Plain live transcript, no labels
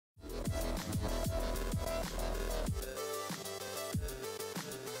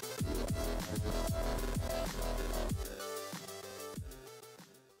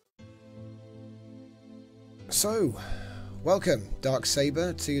So, welcome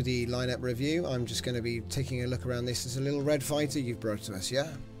Darksaber to the lineup review. I'm just going to be taking a look around this. It's a little red fighter you've brought to us, yeah?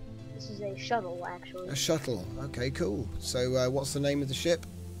 This is a shuttle, actually. A shuttle, okay, cool. So, what's the name of the ship?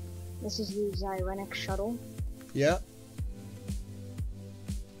 This is the Zyrenic Shuttle. Yeah?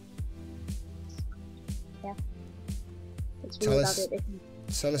 Yeah. It's Tell really us, about it.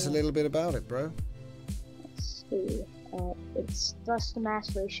 tell us a little bit about it, bro. Let's see. Its thrust to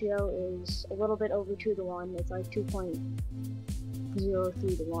mass ratio is a little bit over 2 to 1. It's like 2.03 to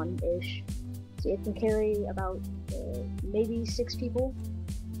 1-ish. So it can carry about maybe 6 people.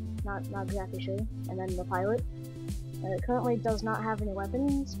 Not exactly sure. And then the pilot. It currently does not have any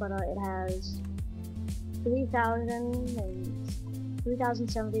weapons, but it has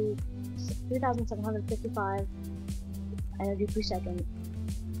 3,755 energy per second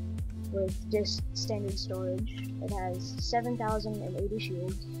with just standard storage. It has 7,080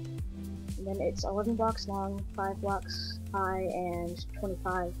 shields, and then it's 11 blocks long, 5 blocks high, and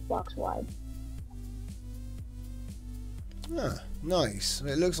 25 blocks wide. Ah, nice.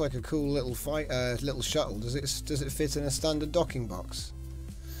 It looks like a cool little little shuttle. Does it fit in a standard docking box?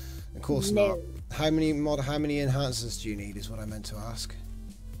 Of course No. not. How many enhancers do you need? Is what I meant to ask.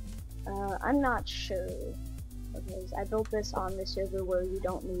 I'm not sure, because I built this on the server where you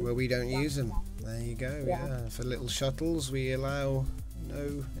don't need. Where we don't use them. There you go. Yeah. For little shuttles, we allow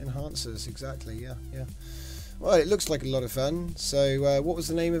no enhancers. Exactly. Yeah. Well, it looks like a lot of fun. So, what was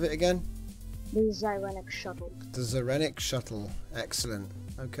the name of it again? The Zyrenic Shuttle. The Zyrenic Shuttle. Excellent.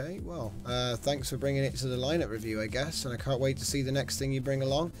 Okay, well, thanks for bringing it to the lineup review, I guess, and I can't wait to see the next thing you bring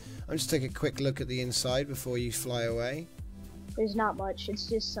along. I'm just take a quick look at the inside before you fly away. There's not much. It's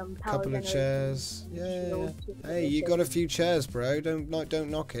just some power Couple of chairs. Yeah. Hey, you got a few chairs, bro. Don't knock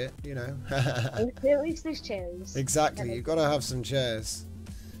it. You know. At least there's chairs. Exactly. You've got to have some chairs.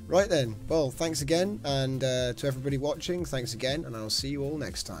 Right then. Well, thanks again, and to everybody watching, thanks again, and I'll see you all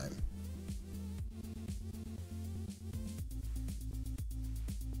next time.